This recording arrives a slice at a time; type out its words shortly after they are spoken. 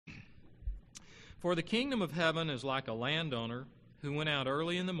For the kingdom of heaven is like a landowner who went out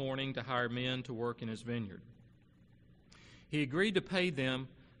early in the morning to hire men to work in his vineyard. He agreed to pay them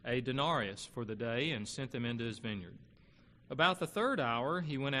a denarius for the day and sent them into his vineyard. About the third hour,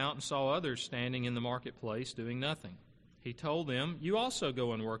 he went out and saw others standing in the marketplace doing nothing. He told them, "You also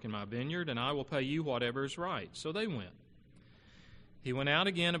go and work in my vineyard, and I will pay you whatever is right." So they went. He went out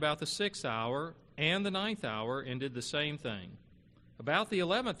again about the 6th hour and the 9th hour and did the same thing. About the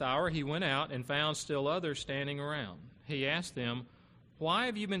 11th hour he went out and found still others standing around. He asked them, "Why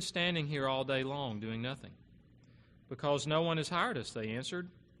have you been standing here all day long doing nothing?" "Because no one has hired us," they answered.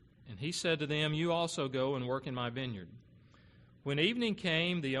 And he said to them, "You also go and work in my vineyard." When evening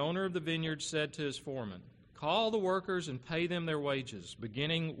came, the owner of the vineyard said to his foreman, "Call the workers and pay them their wages,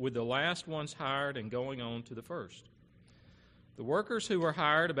 beginning with the last ones hired and going on to the first." The workers who were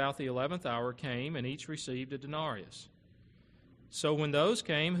hired about the 11th hour came, and each received a denarius. So when those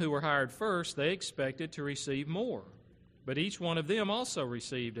came who were hired first, they expected to receive more, but each one of them also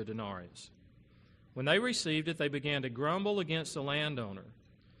received a denarius. When they received it, they began to grumble against the landowner.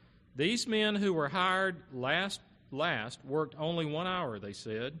 "These men who were hired last worked only 1 hour," they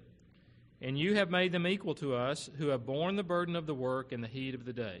said, "and you have made them equal to us who have borne the burden of the work and the heat of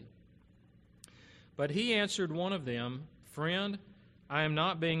the day." But he answered one of them, "Friend, I am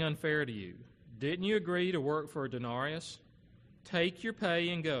not being unfair to you. Didn't you agree to work for a denarius? Take your pay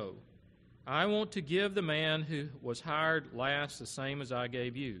and go. I want to give the man who was hired last the same as I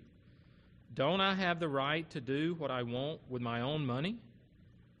gave you. Don't I have the right to do what I want with my own money?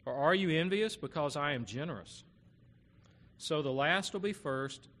 Or are you envious because I am generous?" So the last will be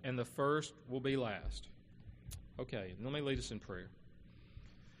first, and the first will be last. Okay, let me lead us in prayer.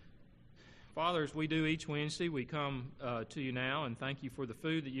 Father, as we do each Wednesday, we come to you now and thank you for the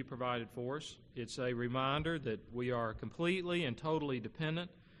food that you provided for us. It's a reminder that we are completely and totally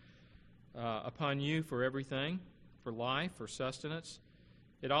dependent upon you for everything, for life, for sustenance.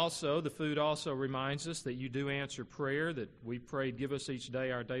 The food also reminds us that you do answer prayer, that we prayed, "Give us each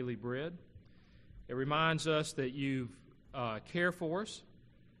day our daily bread." It reminds us that you care for us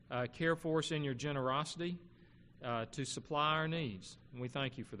in your generosity to supply our needs, and we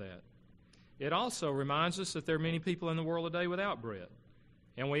thank you for that. It also reminds us that there are many people in the world today without bread,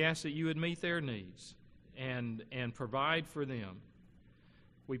 and we ask that you would meet their needs and provide for them.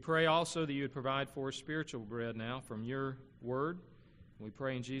 We pray also that you would provide for us spiritual bread now from your word. We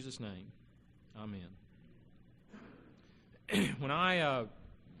pray in Jesus' name. Amen. When I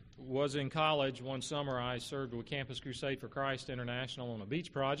was in college one summer, I served with Campus Crusade for Christ International on a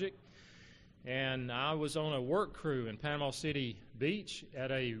beach project. And I was on a work crew in Panama City Beach at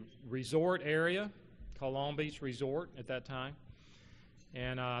a resort area called Long Beach Resort at that time.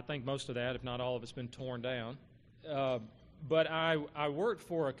 And I think most of that, if not all of it's been torn down. But I worked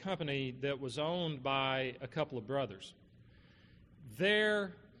for a company that was owned by a couple of brothers.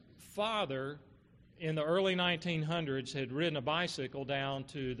 Their father, in the early 1900s, had ridden a bicycle down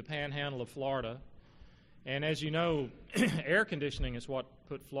to the panhandle of Florida. And as you know, air conditioning is what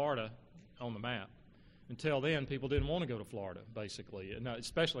put Florida on the map. Until then, people didn't want to go to Florida, basically,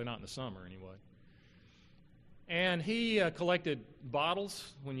 especially not in the summer anyway. And he collected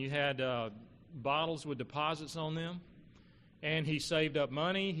bottles when you had bottles with deposits on them. And he saved up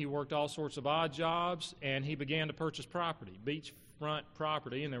money. He worked all sorts of odd jobs, and he began to purchase property, beachfront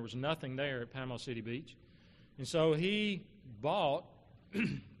property, and there was nothing there at Panama City Beach. And so he bought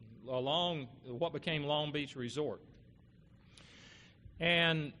along what became Long Beach Resort.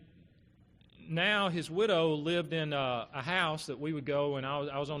 And now his widow lived in a house that we would go, and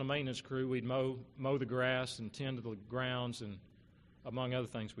I was on a maintenance crew. We'd mow the grass and tend to the grounds, and among other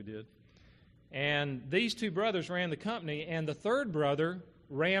things we did. And these two brothers ran the company, and the third brother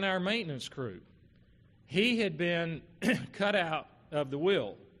ran our maintenance crew. He had been cut out of the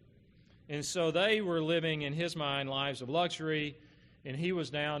will. And so they were living, in his mind, lives of luxury, and he was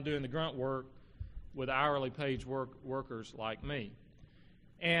down doing the grunt work with hourly paid workers like me.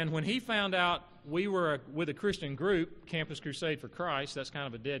 And when he found out we were with a Christian group, Campus Crusade for Christ, that's kind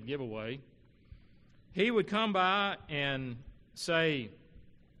of a dead giveaway, he would come by and say,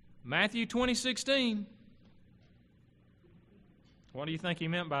 "Matthew 20:16. What do you think he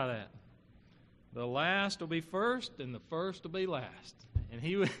meant by that? The last will be first and the first will be last. And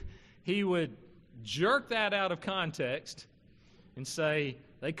he would jerk that out of context and say,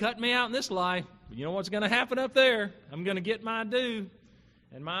 "They cut me out in this life, but you know what's going to happen up there? I'm going to get my due.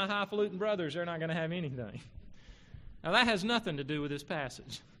 And my highfalutin brothers, they're not going to have anything." Now, that has nothing to do with this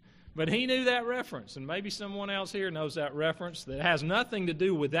passage. But he knew that reference, and maybe someone else here knows that reference that has nothing to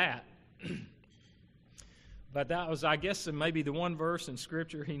do with that. But that was, I guess, maybe the one verse in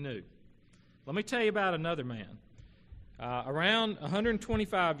Scripture he knew. Let me tell you about another man. Around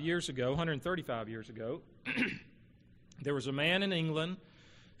 135 years ago, there was a man in England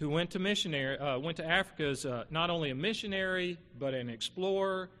who went to Africa as not only a missionary, but an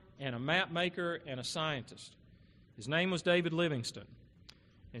explorer and a map maker and a scientist. His name was David Livingstone.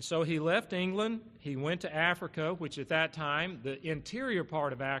 And so he left England, he went to Africa, which at that time, the interior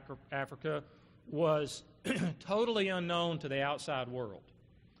part of Africa was totally unknown to the outside world.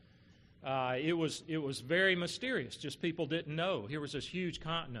 It was very mysterious, just people didn't know. Here was this huge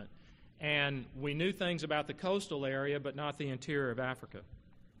continent, and we knew things about the coastal area, but not the interior of Africa.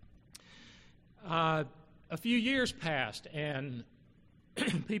 A few years passed, and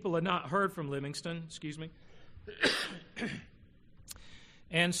people had not heard from Livingstone,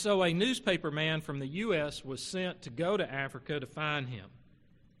 and so a newspaper man from the U.S. was sent to go to Africa to find him.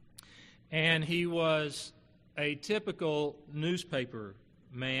 And he was a typical newspaper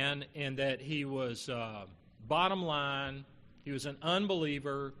man in that he was bottom line, he was an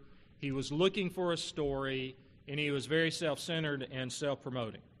unbeliever, he was looking for a story, and he was very self-centered and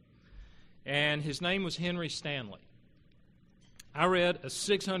self-promoting. And his name was Henry Stanley. I read a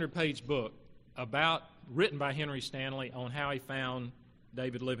 600-page book written by Henry Stanley on how he found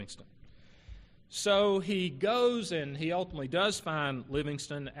David Livingstone. So he goes and he ultimately does find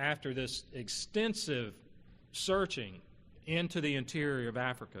Livingstone after this extensive searching into the interior of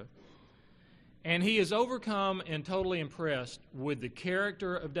Africa. And he is overcome and totally impressed with the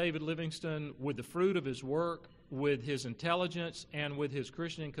character of David Livingstone, with the fruit of his work, with his intelligence, and with his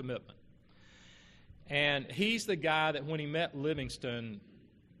Christian commitment. And he's the guy that when he met Livingstone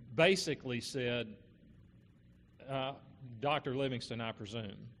basically said, Dr. Livingstone, I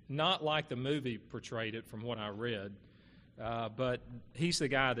presume. Not like the movie portrayed it from what I read, but he's the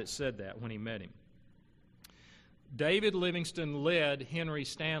guy that said that when he met him. David Livingstone led Henry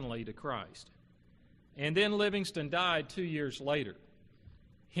Stanley to Christ. And then Livingstone died 2 years later.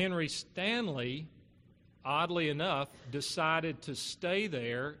 Henry Stanley, oddly enough, decided to stay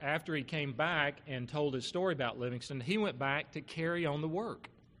there after he came back and told his story about Livingstone. He went back to carry on the work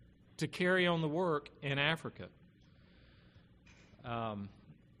in Africa.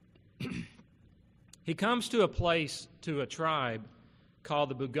 He comes to a tribe called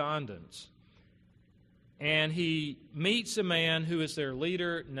the Bugandans, and he meets a man who is their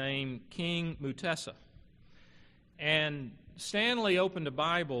leader named King Mutesa. And Stanley opened a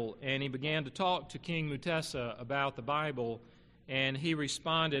Bible, and he began to talk to King Mutesa about the Bible, and he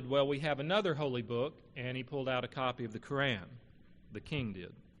responded, well, we have another holy book, and he pulled out a copy of the Quran. The king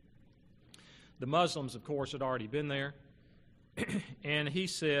did. The Muslims, of course, had already been there. And he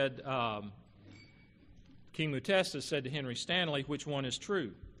said, King Mutesa said to Henry Stanley, which one is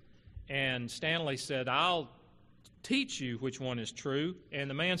true? And Stanley said, I'll teach you which one is true. And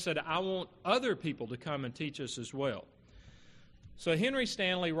the man said, I want other people to come and teach us as well. So Henry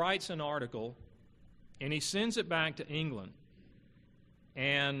Stanley writes an article, and he sends it back to England.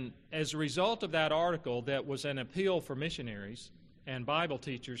 And as a result of that article, that was an appeal for missionaries and Bible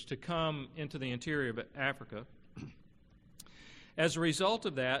teachers to come into the interior of Africa. As a result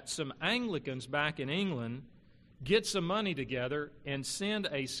of that, some Anglicans back in England get some money together and send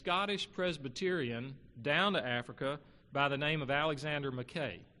a Scottish Presbyterian down to Africa by the name of Alexander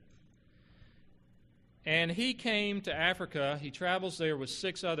Mackay. And he came to Africa. He travels there with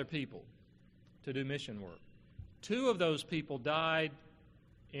 6 other people to do mission work. 2 of those people died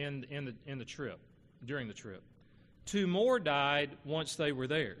in the trip, during the trip. 2 more died once they were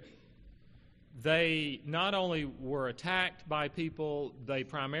there. They not only were attacked by people, they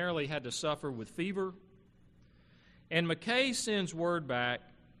primarily had to suffer with fever. And Mackay sends word back,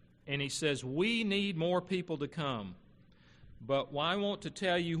 and he says, we need more people to come. But I want to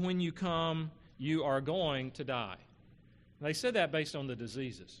tell you, when you come, you are going to die. And they said that based on the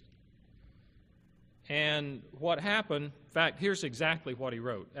diseases. And what happened, in fact, here's exactly what he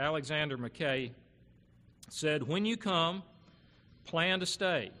wrote. Alexander Mackay said, when you come, plan to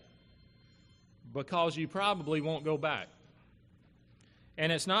stay, because you probably won't go back. And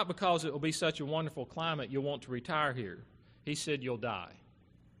it's not because it will be such a wonderful climate you'll want to retire here. He said you'll die.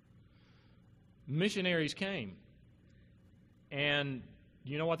 Missionaries came. And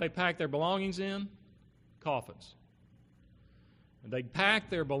you know what they packed their belongings in? Coffins. They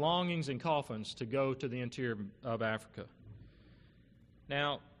packed their belongings in coffins to go to the interior of Africa.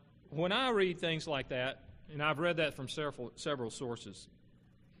 Now, when I read things like that, and I've read that from several sources,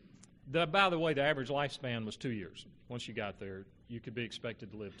 by the way, the average lifespan was 2 years. Once you got there, you could be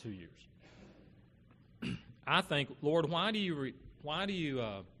expected to live 2 years. I think, Lord, why do you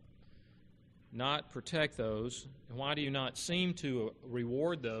not protect those? And why do you not seem to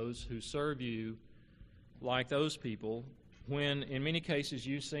reward those who serve you like those people, when in many cases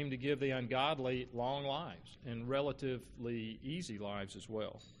you seem to give the ungodly long lives and relatively easy lives as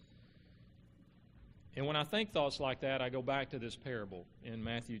well? And when I think thoughts like that, I go back to this parable in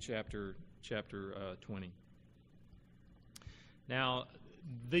Matthew chapter 20. Now,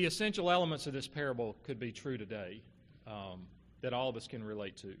 the essential elements of this parable could be true today, that all of us can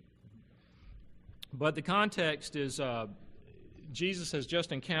relate to. But the context is Jesus has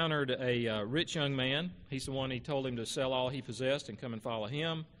just encountered a rich young man. He's the one he told him to sell all he possessed and come and follow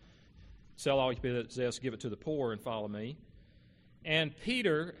him. Sell all he possessed, give it to the poor, and follow me. And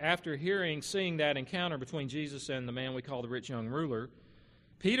Peter, after seeing that encounter between Jesus and the man we call the rich young ruler,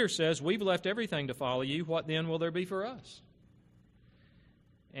 Peter says, "We've left everything to follow you. What then will there be for us?"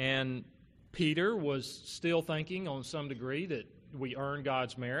 And Peter was still thinking on some degree that we earn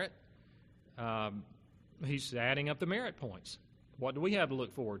God's merit. He's adding up the merit points. What do we have to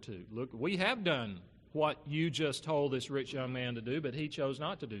look forward to? Look, we have done what you just told this rich young man to do, but he chose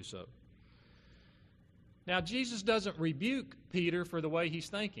not to do so. Now, Jesus doesn't rebuke Peter for the way he's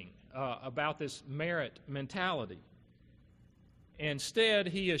thinking about this merit mentality. Instead,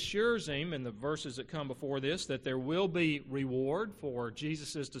 he assures him in the verses that come before this that there will be reward for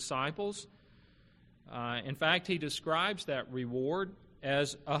Jesus' disciples. In fact, he describes that reward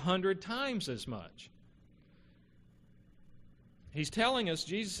as 100 times as much.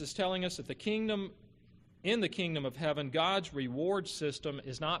 Jesus is telling us that in the kingdom of heaven, God's reward system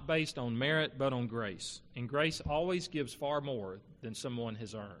is not based on merit but on grace. And grace always gives far more than someone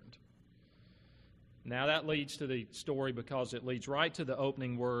has earned. Now that leads to the story because it leads right to the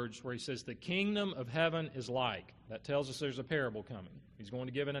opening words where he says, the kingdom of heaven is like. That tells us there's a parable coming. He's going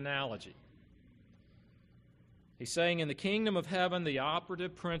to give an analogy. He's saying in the kingdom of heaven, the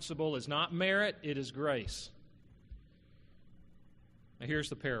operative principle is not merit, it is grace. Now here's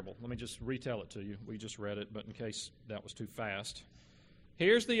the parable. Let me just retell it to you. We just read it, but in case that was too fast.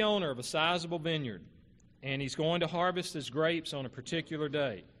 Here's the owner of a sizable vineyard, and he's going to harvest his grapes on a particular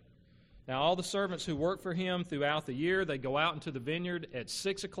day. Now all the servants who work for him throughout the year, they go out into the vineyard at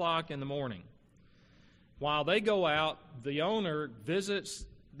 6 o'clock in the morning. While they go out, the owner visits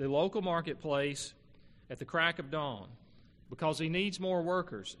the local marketplace at the crack of dawn because he needs more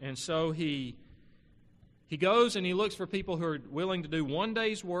workers. And so he goes and he looks for people who are willing to do one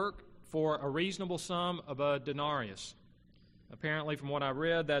day's work for a reasonable sum of a denarius. Apparently, from what I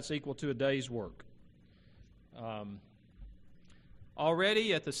read, that's equal to a day's work.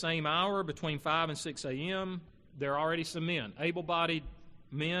 Already at the same hour, between 5 and 6 a.m., there are already some men, able-bodied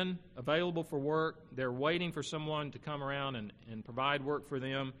men available for work. They're waiting for someone to come around and provide work for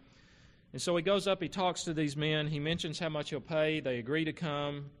them. And so he goes up, he talks to these men, he mentions how much he'll pay, they agree to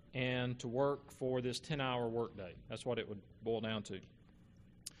come and to work for this 10-hour workday. That's what it would boil down to.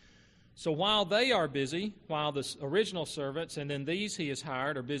 So while they are busy, while the original servants and then these he has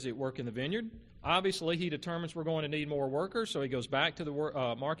hired are busy at work in the vineyard, obviously he determines we're going to need more workers, so he goes back to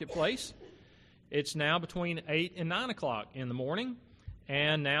the marketplace. It's now between 8 and 9 o'clock in the morning,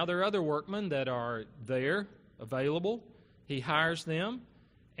 and now there are other workmen that are there, available. He hires them,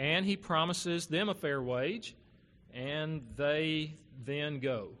 and he promises them a fair wage, and they then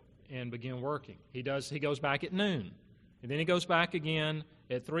go and begin working. He goes back at noon, and then he goes back again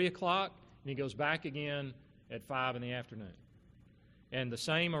at 3 o'clock, and he goes back again at 5 in the afternoon. And the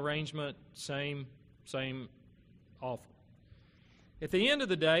same arrangement, same offer. At the end of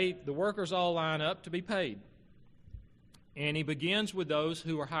the day, the workers all line up to be paid. And he begins with those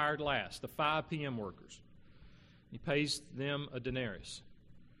who are hired last, the 5 p.m. workers. He pays them a denarius.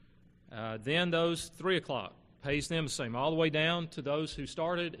 Then those 3 o'clock, pays them the same, all the way down to those who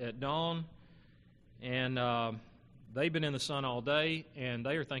started at dawn, and they've been in the sun all day, and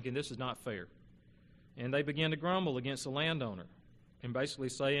they are thinking this is not fair. And they begin to grumble against the landowner, and basically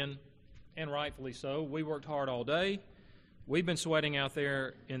saying, and rightfully so, we worked hard all day, we've been sweating out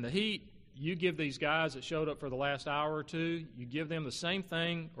there in the heat, you give these guys that showed up for the last hour or two, you give them the same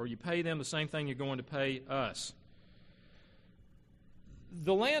thing, or you pay them the same thing you're going to pay us.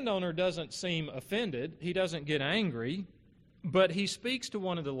 The landowner doesn't seem offended. He doesn't get angry, but he speaks to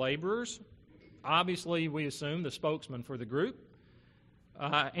one of the laborers, obviously we assume the spokesman for the group,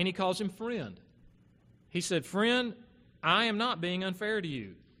 and he calls him friend. He said, "Friend, I am not being unfair to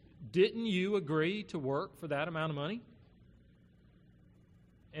you. Didn't you agree to work for that amount of money?"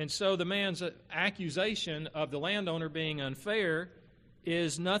 And so the man's accusation of the landowner being unfair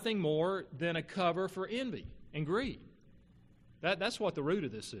is nothing more than a cover for envy and greed. That's what the root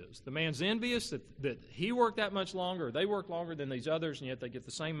of this is. The man's envious that he worked that much longer, or they work longer than these others, and yet they get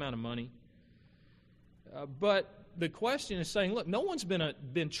the same amount of money. But the question is saying, look, no one's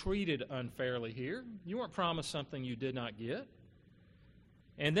been treated unfairly here. You weren't promised something you did not get.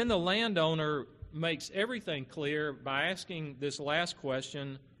 And then the landowner makes everything clear by asking this last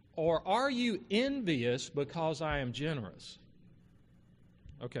question, or are you envious because I am generous?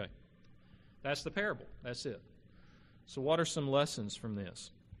 Okay, that's the parable. That's it. So what are some lessons from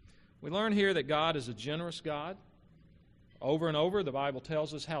this? We learn here that God is a generous God. Over and over, the Bible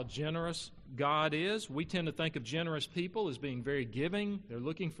tells us how generous God is. We tend to think of generous people as being very giving. They're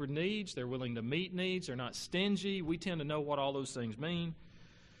looking for needs. They're willing to meet needs. They're not stingy. We tend to know what all those things mean.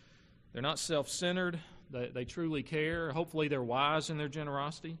 They're not self-centered. They truly care. Hopefully, they're wise in their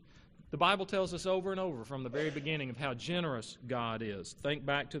generosity. The Bible tells us over and over from the very beginning of how generous God is. Think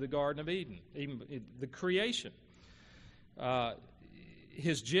back to the Garden of Eden, even the creation.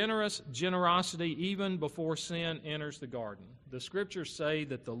 His generosity even before sin enters the garden. The Scriptures say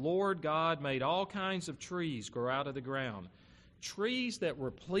that the Lord God made all kinds of trees grow out of the ground, trees that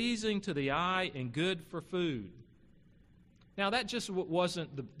were pleasing to the eye and good for food. Now, that just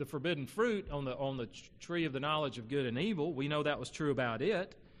wasn't the forbidden fruit on the tree of the knowledge of good and evil. We know that was true about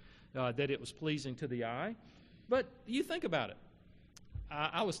it, that it was pleasing to the eye. But you think about it.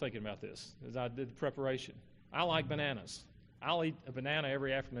 I was thinking about this as I did the preparation. I like bananas. I'll eat a banana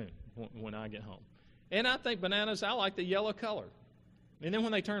every afternoon when I get home. And I think bananas, I like the yellow color. And then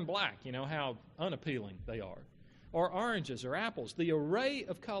when they turn black, you know how unappealing they are. Or oranges or apples, the array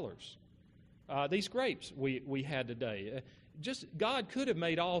of colors. These grapes we had today. God could have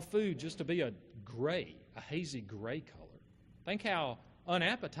made all food just to be a gray, a hazy gray color. Think how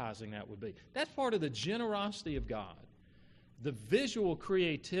unappetizing that would be. That's part of the generosity of God, the visual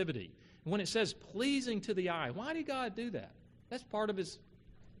creativity. When it says pleasing to the eye, why did God do that? That's part of His,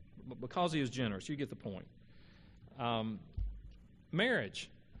 because He is generous. You get the point.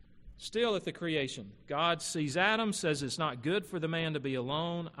 Marriage, still at the creation. God sees Adam, says it's not good for the man to be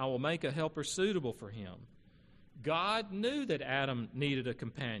alone. I will make a helper suitable for him. God knew that Adam needed a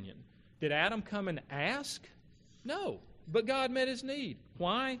companion. Did Adam come and ask? No, but God met his need.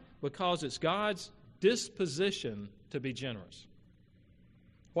 Why? Because it's God's disposition to be generous.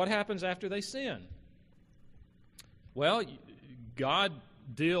 What happens after they sin? Well, God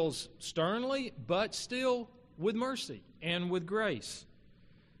deals sternly, but still with mercy and with grace.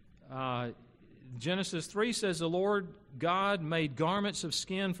 Genesis 3 says the Lord God made garments of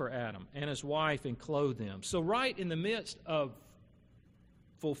skin for Adam and his wife and clothed them. So right in the midst of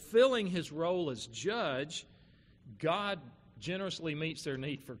fulfilling His role as judge, God generously meets their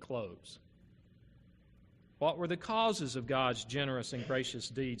need for clothes. What were the causes of God's generous and gracious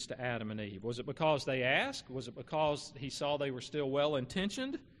deeds to Adam and Eve? Was it because they asked? Was it because He saw they were still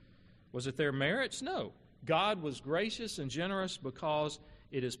well-intentioned? Was it their merits? No. God was gracious and generous because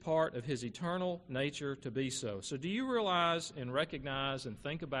it is part of His eternal nature to be so. So do you realize and recognize and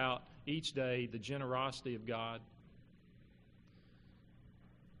think about each day the generosity of God?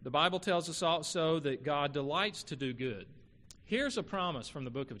 The Bible tells us also that God delights to do good. Here's a promise from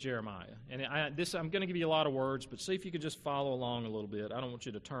the book of Jeremiah. And I'm going to give you a lot of words, but see if you could just follow along a little bit. I don't want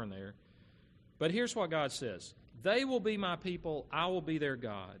you to turn there. But here's what God says. They will be my people. I will be their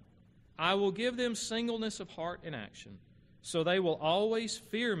God. I will give them singleness of heart and action, so they will always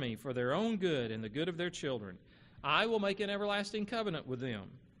fear me for their own good and the good of their children. I will make an everlasting covenant with them.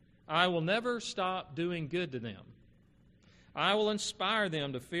 I will never stop doing good to them. I will inspire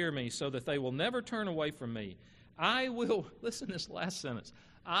them to fear me so that they will never turn away from me. I will, listen to this last sentence,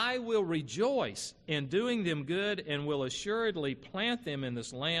 I will rejoice in doing them good and will assuredly plant them in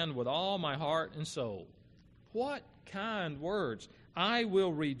this land with all my heart and soul. What kind words. I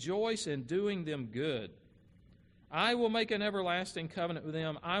will rejoice in doing them good. I will make an everlasting covenant with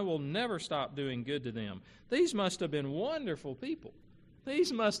them. I will never stop doing good to them. These must have been wonderful people.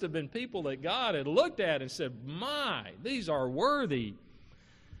 These must have been people that God had looked at and said, my, these are worthy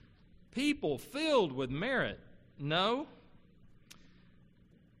people filled with merit. No.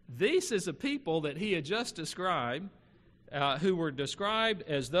 This is a people that He had just described, who were described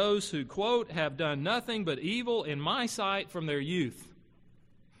as those who, quote, have done nothing but evil in my sight from their youth.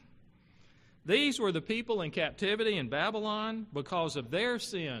 These were the people in captivity in Babylon because of their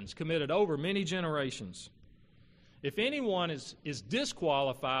sins committed over many generations. If anyone is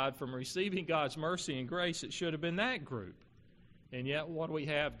disqualified from receiving God's mercy and grace, it should have been that group. And yet what do we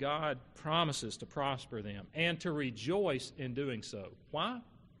have? God promises to prosper them and to rejoice in doing so. Why?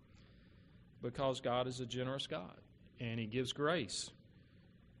 Because God is a generous God, and He gives grace.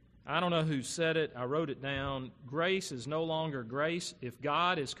 I don't know who said it. I wrote it down. Grace is no longer grace if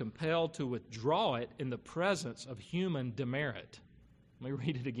God is compelled to withdraw it in the presence of human demerit. Let me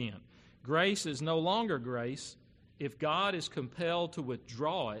read it again. Grace is no longer grace if God is compelled to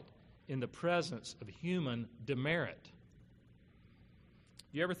withdraw it in the presence of human demerit.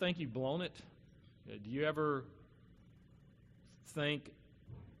 Do you ever think you've blown it? Do you ever think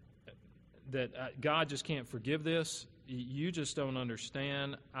that God just can't forgive this? You just don't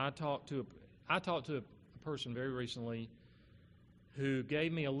understand. I talked to a person very recently who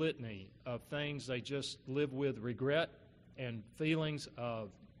gave me a litany of things they just live with regret and feelings of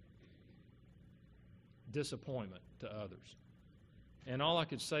disappointment to others. And all I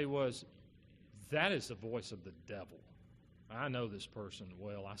could say was, that is the voice of the devil. I know this person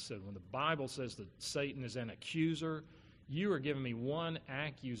well. I said, when the Bible says that Satan is an accuser, you are giving me one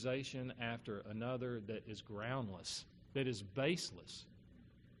accusation after another that is groundless, that is baseless.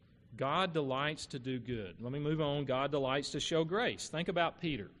 God delights to do good. Let me move on. God delights to show grace. Think about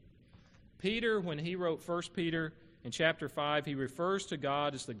Peter. Peter, when he wrote 1 Peter in chapter 5, he refers to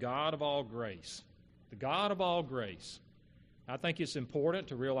God as the God of all grace. The God of all grace. I think it's important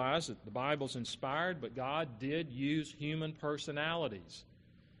to realize that the Bible's inspired, but God did use human personalities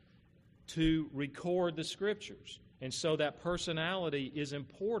to record the Scriptures. And so that personality is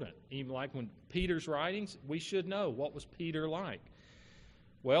important. Even like when Peter's writings, we should know, what was Peter like?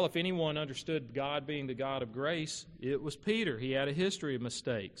 Well, if anyone understood God being the God of grace, it was Peter. He had a history of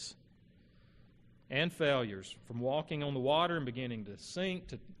mistakes and failures, from walking on the water and beginning to sink,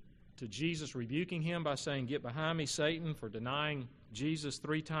 to Jesus rebuking him by saying, "Get behind me, Satan," for denying Jesus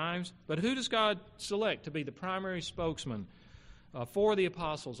 3 times. But who does God select to be the primary spokesman for the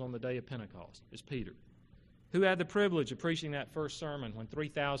apostles on the day of Pentecost? It's Peter. Who had the privilege of preaching that first sermon when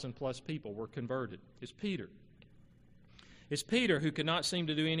 3,000 plus people were converted? It's Peter. It's Peter who could not seem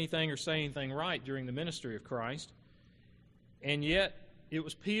to do anything or say anything right during the ministry of Christ. And yet, it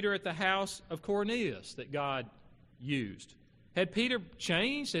was Peter at the house of Cornelius that God used. Had Peter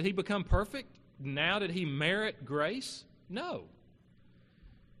changed? Had he become perfect? Now did he merit grace? No.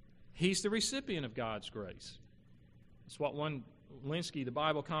 He's the recipient of God's grace. It's what one Linsky, the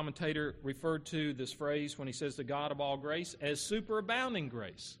Bible commentator, referred to this phrase when he says the God of all grace as superabounding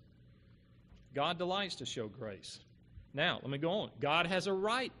grace. God delights to show grace. Now, let me go on. God has a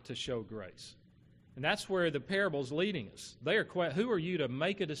right to show grace. And that's where the parable's leading us. Who are you to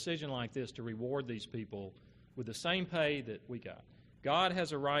make a decision like this to reward these people with the same pay that we got? God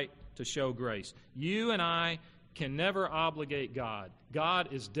has a right to show grace. You and I can never obligate God.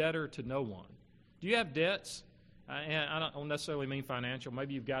 God is debtor to no one. Do you have debts? And I don't necessarily mean financial.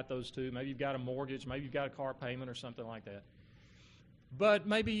 Maybe you've got those too. Maybe you've got a mortgage. Maybe you've got a car payment or something like that. But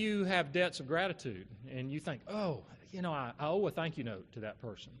maybe you have debts of gratitude, and you think, oh, I owe a thank you note to that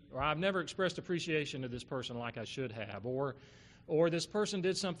person. Or I've never expressed appreciation to this person like I should have. Or this person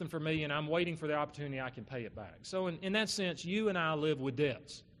did something for me, and I'm waiting for the opportunity I can pay it back. So in that sense, you and I live with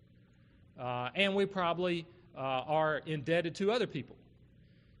debts. And we probably are indebted to other people.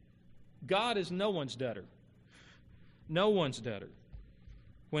 God is no one's debtor. No one's debtor.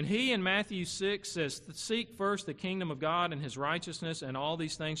 When he in Matthew 6 says, "Seek first the kingdom of God and his righteousness, and all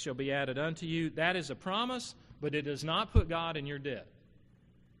these things shall be added unto you," that is a promise, but it does not put God in your debt.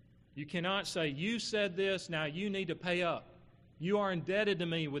 You cannot say, "You said this, now you need to pay up. You are indebted to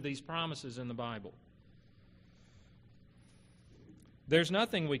me with these promises in the Bible." There's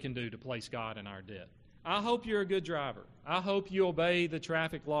nothing we can do to place God in our debt. I hope you're a good driver. I hope you obey the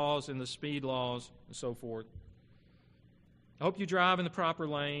traffic laws and the speed laws and so forth. I hope you drive in the proper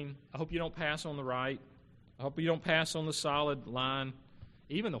lane. I hope you don't pass on the right. I hope you don't pass on the solid line,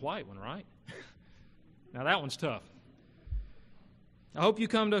 even the white one, right? Now that one's tough. I hope you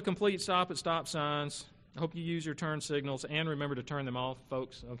come to a complete stop at stop signs. I hope you use your turn signals and remember to turn them off,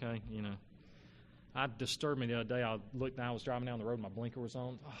 folks. Okay, I disturbed me the other day. I was driving down the road and my blinker was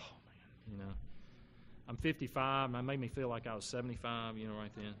on. Oh, man, I'm 55. That made me feel like I was 75,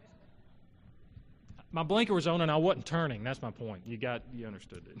 right then. My blinker was on and I wasn't turning. That's my point. You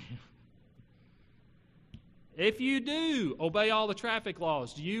understood it. If you do obey all the traffic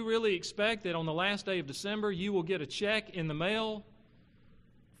laws, do you really expect that on the last day of December you will get a check in the mail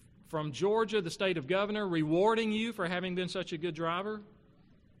from Georgia, the state of governor, rewarding you for having been such a good driver?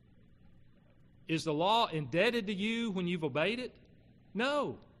 Is the law indebted to you when you've obeyed it?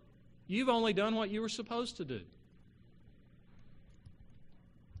 No. You've only done what you were supposed to do.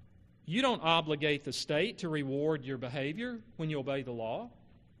 You don't obligate the state to reward your behavior when you obey the law.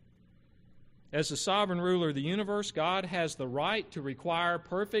 As the sovereign ruler of the universe, God has the right to require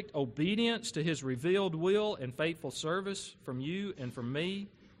perfect obedience to his revealed will and faithful service from you and from me.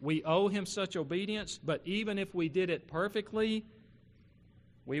 We owe him such obedience, but even if we did it perfectly,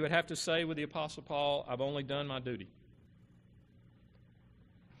 we would have to say with the Apostle Paul, "I've only done my duty."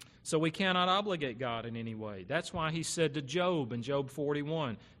 So we cannot obligate God in any way. That's why he said to Job in Job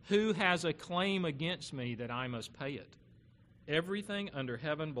 41, "Who has a claim against me that I must pay it? Everything under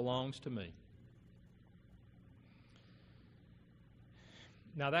heaven belongs to me."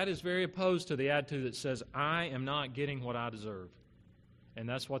 Now that is very opposed to the attitude that says, "I am not getting what I deserve." And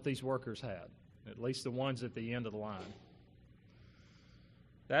that's what these workers had, at least the ones at the end of the line.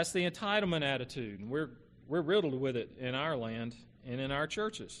 That's the entitlement attitude, and we're riddled with it in our land and in our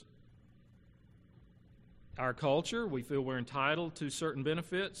churches. Our culture, we feel we're entitled to certain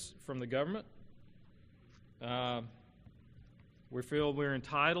benefits from the government. We feel we're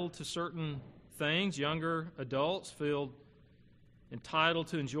entitled to certain things. Younger adults feel entitled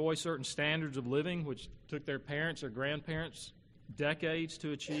to enjoy certain standards of living which took their parents or grandparents decades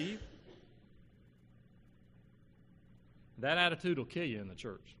to achieve. That attitude will kill you in the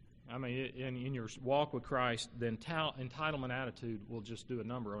church. I mean, in your walk with Christ, the entitlement attitude will just do a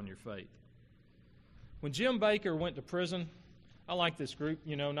number on your faith. When Jim Bakker went to prison, I like this group.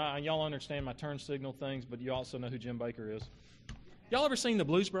 You know, y'all understand my turn signal things, but you also know who Jim Bakker is. Y'all ever seen the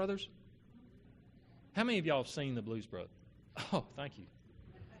Blues Brothers? How many of y'all have seen the Blues Brothers? Oh, thank you.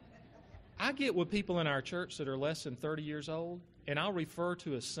 I get with people in our church that are less than 30 years old, and I'll refer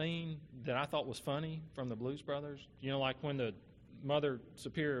to a scene that I thought was funny from the Blues Brothers. You know, like when the Mother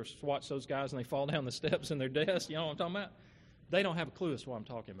Superior swats those guys and they fall down the steps in their desk. You know what I'm talking about? They don't have a clue as to what I'm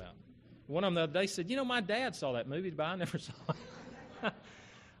talking about. One of them the other day said, "You know, my dad saw that movie, but I never saw it."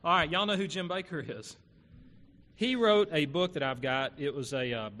 All right, y'all know who Jim Bakker is. He wrote a book that I've got. It was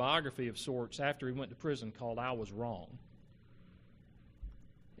a biography of sorts after he went to prison called "I Was Wrong."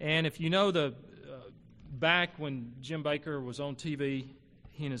 And if you know back when Jim Bakker was on TV,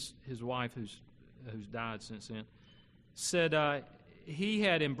 he and his wife, who's died since then, said he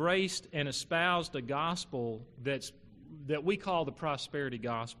had embraced and espoused a gospel that we call the prosperity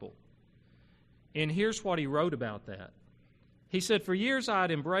gospel. And here's what he wrote about that. He said, "For years I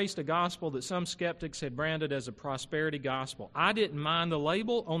had embraced a gospel that some skeptics had branded as a prosperity gospel. I didn't mind the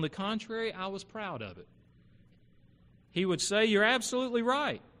label. On the contrary, I was proud of it." He would say, "You're absolutely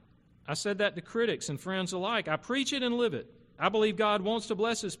right. I said that to critics and friends alike. I preach it and live it. I believe God wants to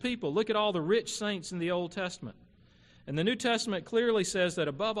bless His people. Look at all the rich saints in the Old Testament. And the New Testament clearly says that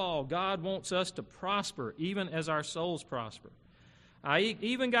above all, God wants us to prosper, even as our souls prosper. I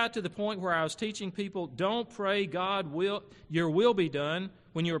even got to the point where I was teaching people, don't pray your will be done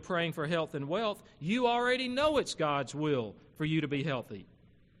when you are praying for health and wealth. You already know it's God's will for you to be healthy.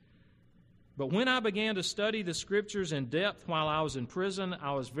 But when I began to study the Scriptures in depth while I was in prison,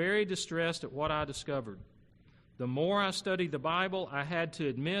 I was very distressed at what I discovered. The more I studied the Bible, I had to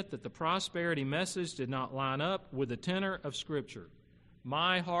admit that the prosperity message did not line up with the tenor of Scripture.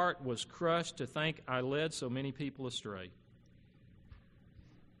 My heart was crushed to think I led so many people astray."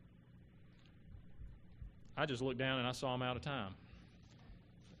 I just looked down and I saw I'm out of time.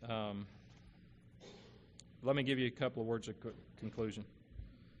 Let me give you a couple of words of conclusion.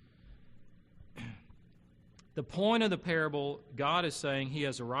 The point of the parable, God is saying He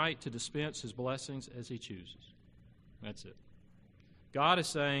has a right to dispense His blessings as He chooses. That's it. God is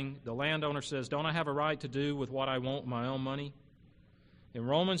saying, the landowner says, don't I have a right to do with what I want with my own money? In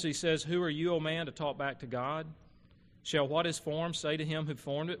Romans, he says, who are you, O man, to talk back to God? Shall what is formed say to him who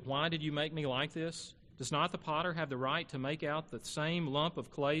formed it, why did you make me like this? Does not the potter have the right to make out the same lump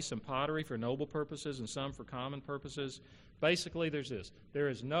of clay, some pottery for noble purposes and some for common purposes? Basically, there's this. There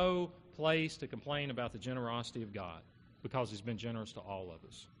is no place to complain about the generosity of God because He's been generous to all of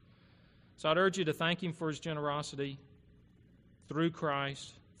us. So I'd urge you to thank Him for His generosity through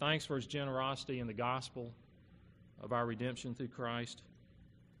Christ. Thanks for His generosity in the gospel of our redemption through Christ.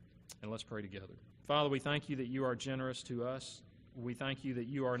 And let's pray together. Father, we thank You that You are generous to us. We thank You that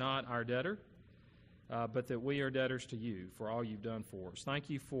You are not our debtor, but that we are debtors to You for all You've done for us. Thank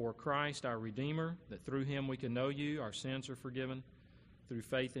You for Christ, our Redeemer, that through Him we can know You, our sins are forgiven. Through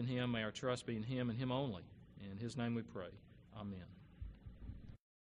faith in Him, may our trust be in Him and Him only. In His name we pray. Amen.